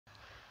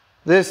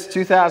This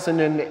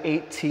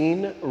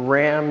 2018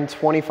 Ram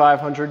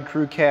 2500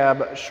 Crew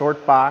Cab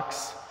Short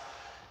Box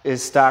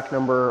is stock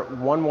number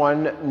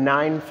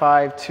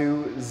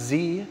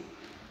 11952Z.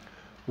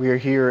 We are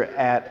here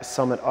at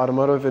Summit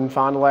Automotive in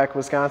Fond du Lac,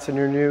 Wisconsin,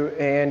 your new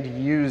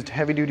and used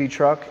heavy-duty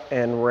truck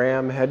and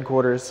Ram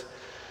headquarters.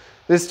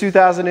 This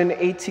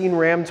 2018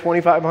 Ram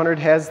 2500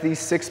 has the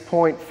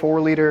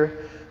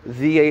 6.4-liter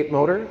V8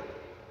 motor.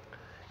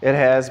 It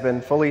has been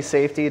fully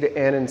safetied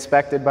and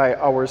inspected by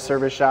our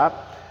service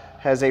shop.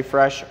 Has a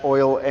fresh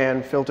oil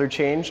and filter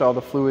change. All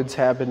the fluids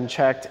have been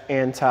checked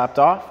and topped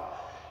off.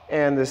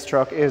 And this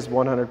truck is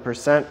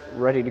 100%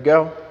 ready to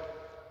go.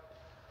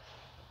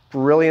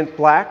 Brilliant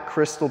black,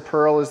 crystal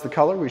pearl is the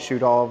color. We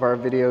shoot all of our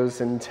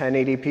videos in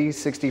 1080p,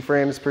 60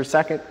 frames per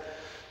second.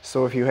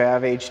 So if you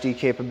have HD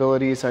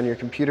capabilities on your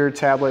computer,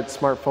 tablet,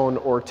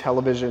 smartphone, or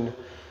television,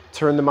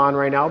 turn them on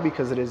right now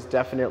because it is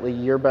definitely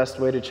your best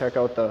way to check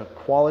out the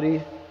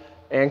quality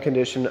and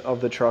condition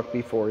of the truck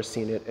before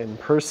seeing it in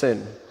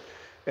person.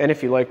 And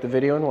if you like the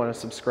video and want to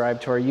subscribe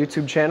to our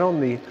YouTube channel,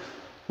 in the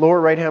lower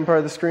right-hand part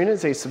of the screen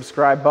is a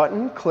subscribe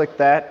button. Click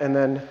that and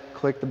then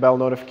click the bell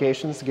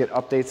notifications to get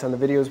updates on the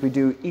videos we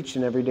do each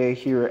and every day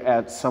here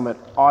at Summit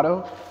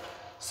Auto.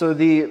 So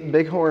the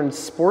Bighorn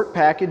Sport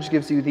Package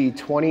gives you the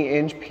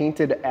 20-inch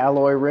painted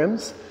alloy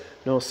rims.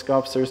 No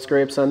scuffs or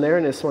scrapes on there.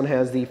 And this one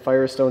has the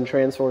Firestone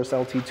Transforce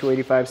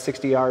LT285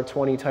 60R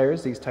 20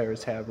 tires. These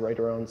tires have right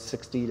around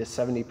 60 to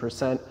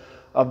 70%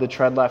 of the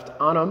tread left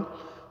on them.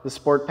 The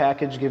Sport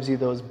Package gives you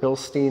those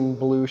Bilstein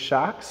blue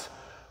shocks.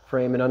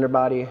 Frame and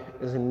underbody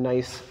is in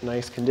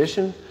nice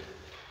condition.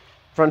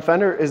 Front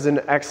fender is in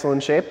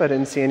excellent shape. I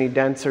didn't see any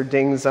dents or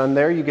dings on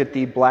there. You get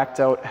the blacked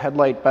out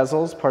headlight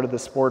bezels, part of the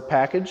Sport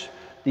Package.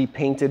 The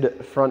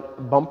painted front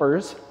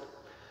bumpers.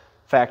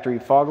 Factory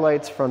fog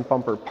lights, front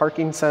bumper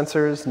parking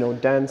sensors. No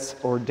dents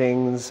or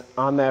dings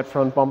on that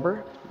front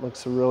bumper.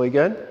 Looks really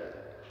good.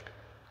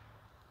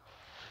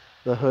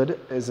 The hood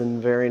is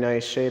in very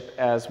nice shape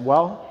as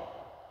well.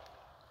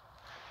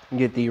 You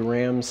get the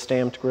Ram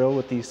stamped grille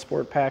with the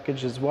Sport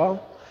Package as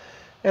well.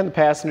 And the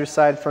passenger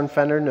side front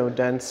fender, no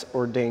dents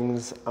or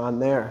dings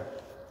on there.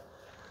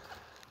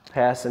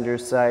 Passenger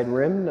side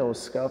rim, no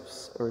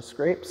scuffs or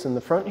scrapes in the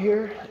front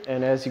here.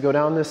 And as you go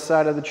down this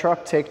side of the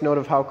truck, take note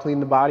of how clean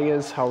the body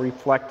is, how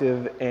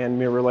reflective and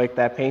mirror-like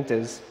that paint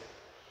is.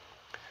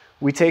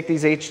 We take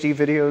these HD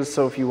videos,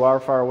 so if you are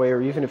far away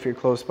or even if you're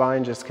close by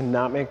and just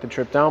cannot make the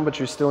trip down, but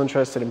you're still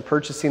interested in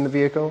purchasing the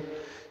vehicle,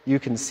 you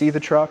can see the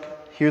truck,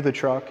 hear the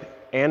truck,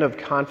 and have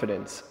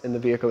confidence in the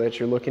vehicle that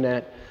you're looking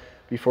at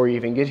before you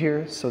even get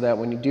here, so that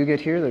when you do get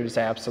here, there's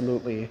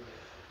absolutely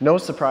no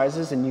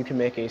surprises and you can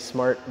make a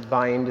smart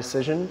buying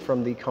decision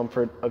from the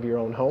comfort of your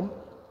own home.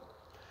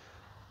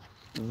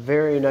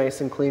 Very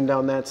nice and clean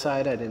down that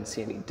side. I didn't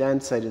see any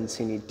dents, I didn't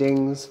see any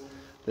dings.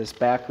 This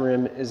back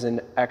rim is in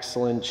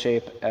excellent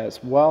shape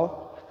as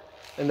well.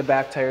 And the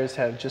back tires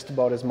have just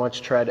about as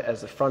much tread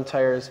as the front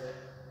tires,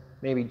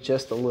 maybe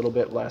just a little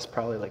bit less,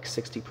 probably like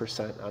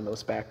 60% on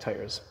those back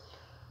tires.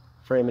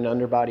 Frame and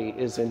underbody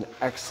is in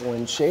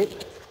excellent shape.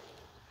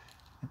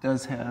 It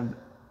does have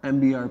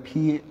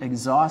MBRP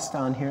exhaust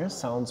on here.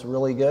 Sounds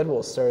really good.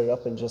 We'll start it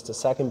up in just a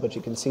second, but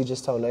you can see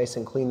just how nice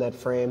and clean that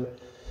frame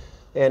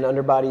and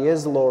underbody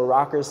is. The lower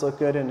rockers look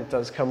good, and it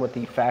does come with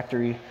the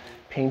factory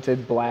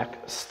painted black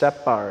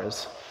step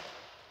bars.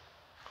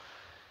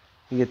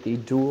 You get the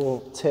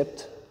dual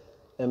tipped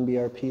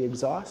MBRP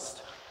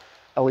exhaust,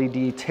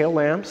 LED tail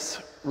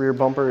lamps. Rear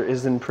bumper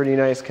is in pretty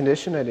nice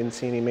condition. I didn't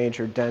see any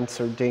major dents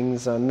or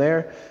dings on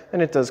there.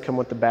 And it does come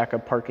with the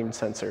backup parking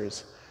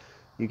sensors.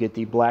 You get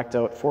the blacked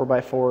out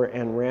 4x4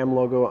 and Ram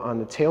logo on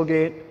the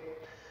tailgate.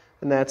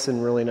 And that's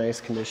in really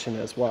nice condition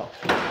as well.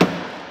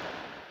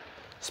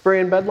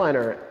 Spray and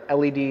Bedliner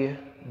LED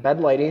bed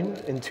lighting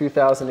in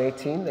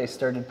 2018. They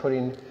started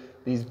putting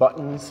these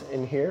buttons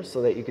in here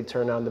so that you could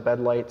turn on the bed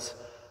lights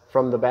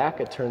from the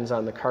back. It turns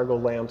on the cargo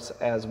lamps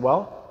as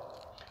well.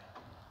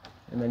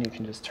 And then you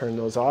can just turn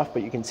those off,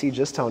 but you can see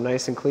just how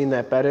nice and clean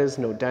that bed is,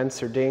 no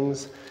dents or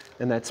dings,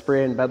 and that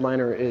spray and bed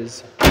liner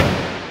is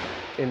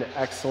in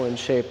excellent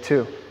shape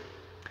too.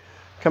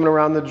 Coming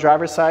around the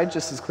driver's side,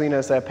 just as clean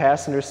as that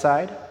passenger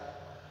side.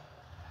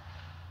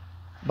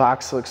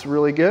 Box looks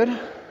really good.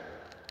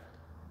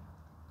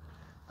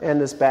 And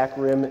this back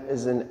rim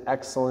is in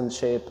excellent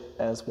shape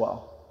as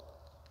well.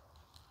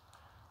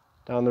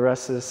 Down the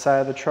rest of the side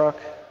of the truck,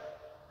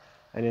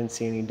 I didn't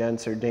see any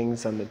dents or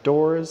dings on the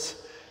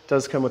doors.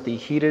 Does come with the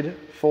heated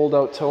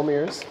fold-out tow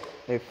mirrors.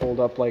 They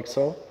fold up like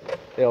so.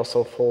 They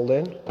also fold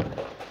in.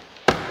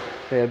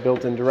 They have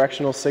built-in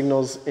directional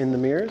signals in the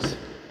mirrors.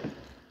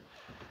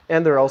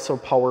 And they're also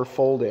power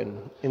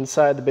fold-in.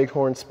 Inside, the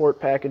Bighorn Sport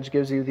Package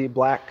gives you the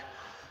black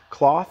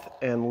cloth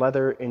and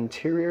leather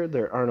interior.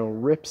 There are no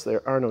rips,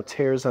 there are no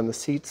tears on the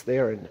seats. They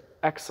are in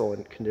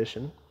excellent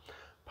condition.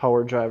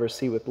 Power driver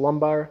seat with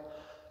lumbar.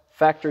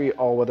 Factory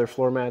all-weather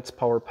floor mats,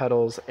 power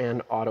pedals,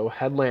 and auto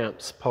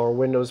headlamps. Power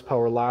windows,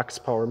 power locks,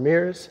 power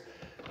mirrors.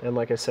 And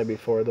like I said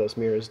before, those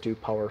mirrors do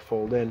power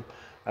fold in.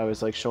 I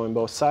always like showing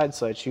both sides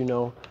so that you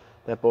know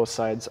that both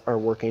sides are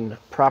working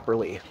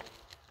properly.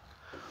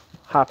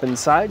 Hop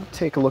inside,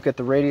 take a look at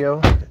the radio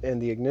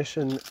and the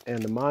ignition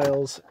and the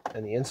miles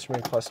and the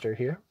instrument cluster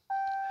here.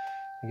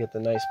 You get the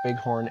nice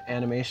bighorn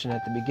animation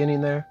at the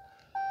beginning there.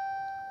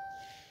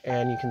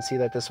 And you can see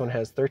that this one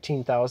has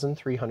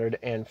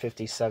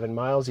 13,357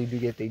 miles. You do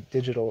get the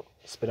digital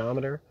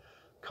speedometer,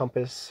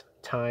 compass,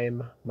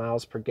 time,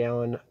 miles per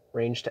gallon,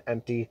 range to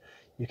empty.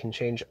 You can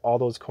change all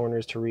those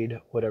corners to read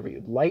whatever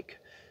you'd like.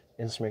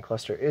 Instrument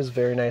cluster is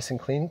very nice and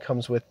clean.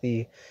 Comes with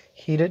the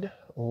heated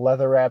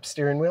leather wrap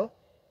steering wheel.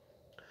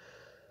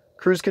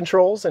 Cruise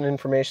controls and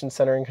information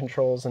centering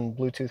controls and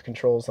Bluetooth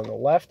controls on the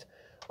left.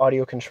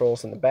 Audio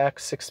controls in the back.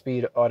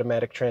 6-speed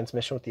automatic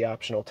transmission with the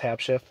optional tap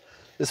shift.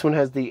 This one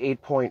has the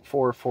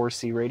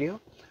 8.44C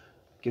radio.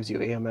 Gives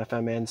you AM,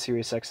 FM, and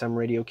Sirius XM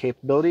radio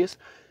capabilities.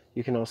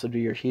 You can also do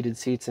your heated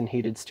seats and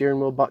heated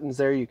steering wheel buttons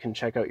there. You can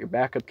check out your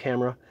backup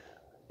camera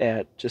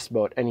at just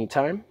about any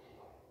time.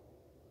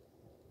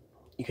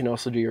 You can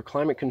also do your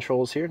climate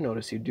controls here.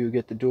 Notice you do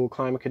get the dual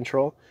climate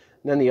control.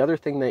 And then the other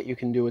thing that you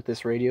can do with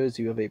this radio is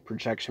you have a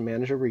projection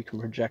manager where you can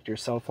project your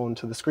cell phone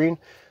to the screen.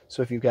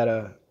 So if you've got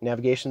a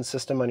navigation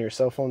system on your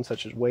cell phone,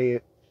 such as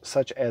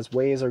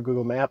Waze or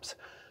Google Maps,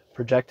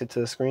 project it to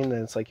the screen,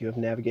 then it's like you have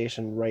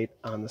navigation right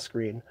on the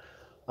screen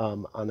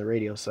on the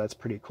radio. So that's a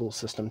pretty cool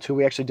system too.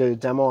 We actually did a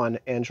demo on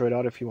Android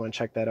Auto. If you want to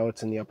check that out,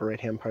 it's in the upper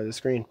right hand part of the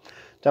screen.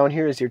 Down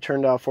here is your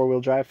turned off 4-wheel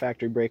drive,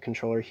 factory brake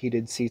controller,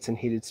 heated seats and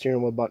heated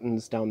steering wheel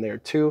buttons down there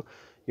too.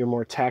 Your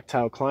more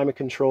tactile climate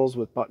controls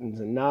with buttons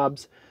and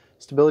knobs.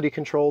 Stability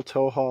control,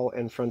 tow haul,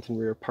 and front and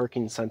rear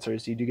parking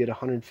sensors. You do get a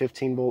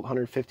 115 volt,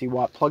 150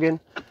 watt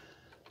plug-in.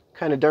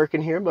 Kind of dark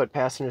in here, but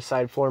passenger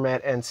side floor mat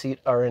and seat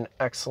are in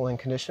excellent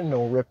condition.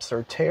 No rips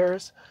or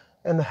tears.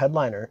 And the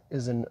headliner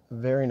is in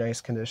very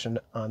nice condition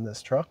on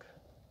this truck.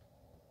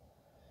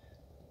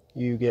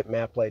 You get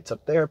map lights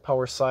up there,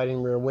 power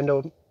sliding rear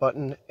window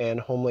button, and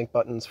Homelink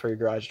buttons for your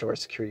garage door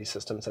security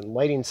systems and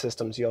lighting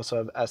systems. You also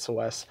have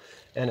SOS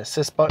and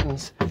assist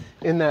buttons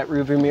in that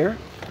rearview mirror.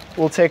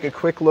 We'll take a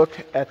quick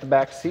look at the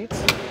back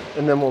seats,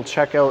 and then we'll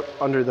check out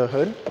under the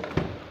hood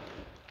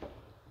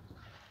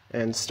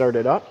and start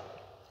it up.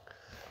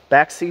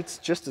 Back seats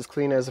just as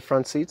clean as the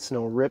front seats,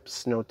 no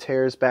rips, no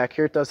tears back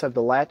here. It does have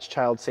the latch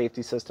child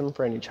safety system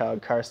for any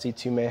child car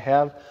seats you may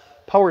have.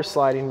 Power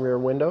sliding rear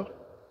window.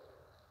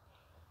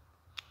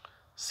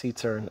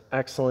 Seats are in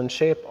excellent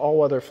shape, all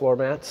weather floor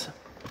mats.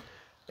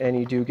 And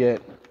you do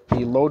get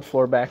the load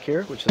floor back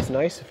here, which is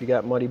nice. If you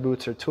got muddy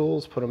boots or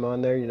tools, put them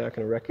on there. You're not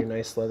going to wreck your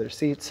nice leather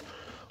seats.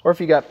 Or if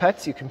you got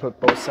pets, you can put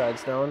both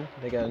sides down.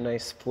 They got a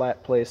nice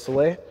flat place to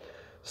lay.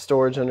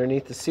 Storage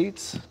underneath the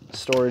seats,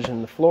 storage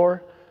in the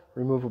floor.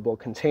 Removable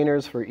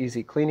containers for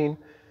easy cleaning. You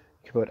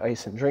can put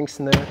ice and drinks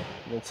in there.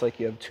 And it's like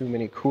you have too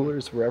many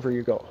coolers wherever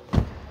you go.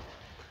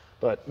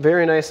 But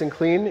very nice and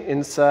clean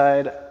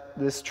inside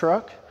this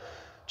truck.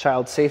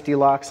 Child safety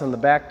locks on the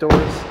back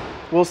doors.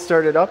 We'll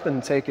start it up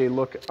and take a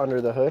look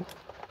under the hood.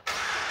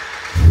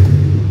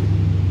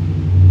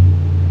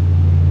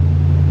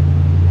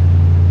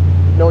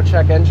 No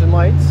check engine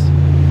lights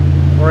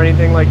or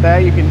anything like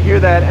that. You can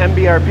hear that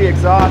MBRP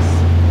exhaust.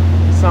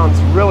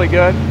 Sounds really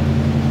good.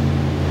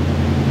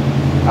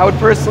 I would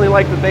personally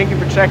like to thank you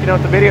for checking out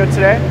the video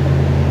today,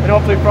 and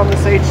hopefully from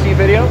this HD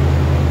video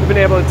we've been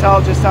able to tell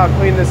just how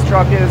clean this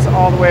truck is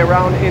all the way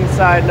around,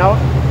 inside and out.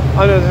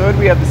 Under the hood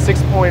we have the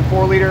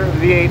 6.4 liter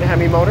V8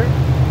 Hemi motor.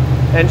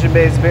 Engine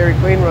bay is very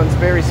clean, runs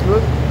very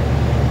smooth.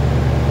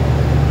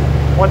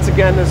 Once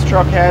again, this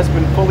truck has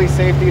been fully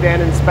safetied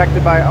and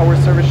inspected by our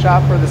service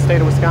shop for the state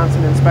of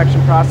Wisconsin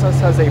inspection process.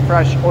 Has a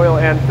fresh oil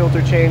and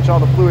filter change. All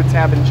the fluids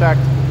have been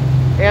checked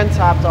and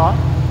topped off.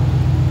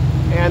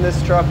 And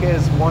this truck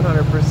is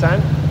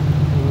 100%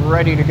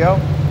 ready to go.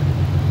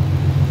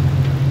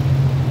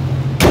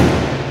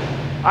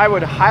 I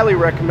would highly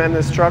recommend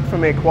this truck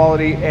from a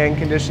quality and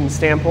condition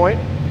standpoint.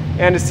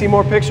 And to see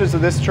more pictures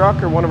of this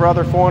truck or one of our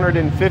other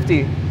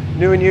 450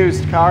 new and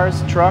used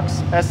cars,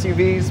 trucks,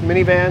 SUVs,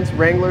 minivans,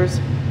 Wranglers,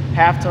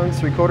 half tons,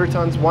 3/4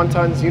 tons, 1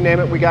 tons, you name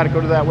it, we got to go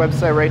to that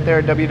website right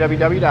there,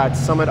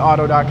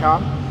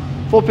 www.summitauto.com.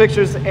 Full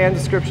pictures and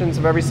descriptions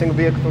of every single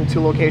vehicle from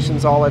 2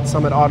 locations, all at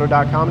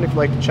summitauto.com. And if you'd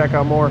like to check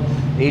out more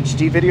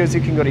HD videos,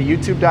 you can go to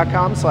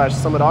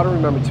youtube.com/summitauto.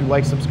 Remember to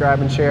like,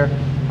 subscribe, and share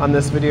on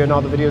this video and all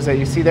the videos that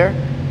you see there.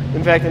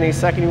 In fact, in a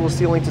second, you will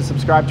see a link to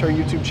subscribe to our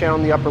YouTube channel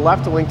in the upper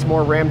left, a link to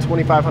more Ram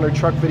 2500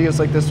 truck videos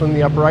like this one in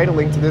the upper right, a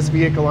link to this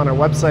vehicle on our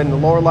website in the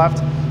lower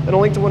left, and a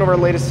link to one of our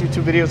latest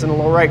YouTube videos in the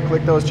lower right.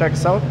 Click those, check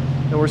us out,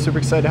 and we're super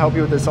excited to help you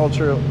with this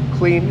ultra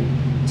clean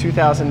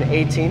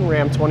 2018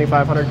 Ram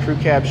 2500 Crew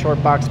Cab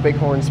Shortbox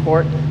Bighorn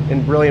Sport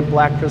in brilliant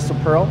black crystal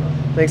pearl.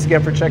 Thanks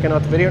again for checking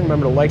out the video, and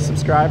remember to like,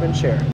 subscribe, and share.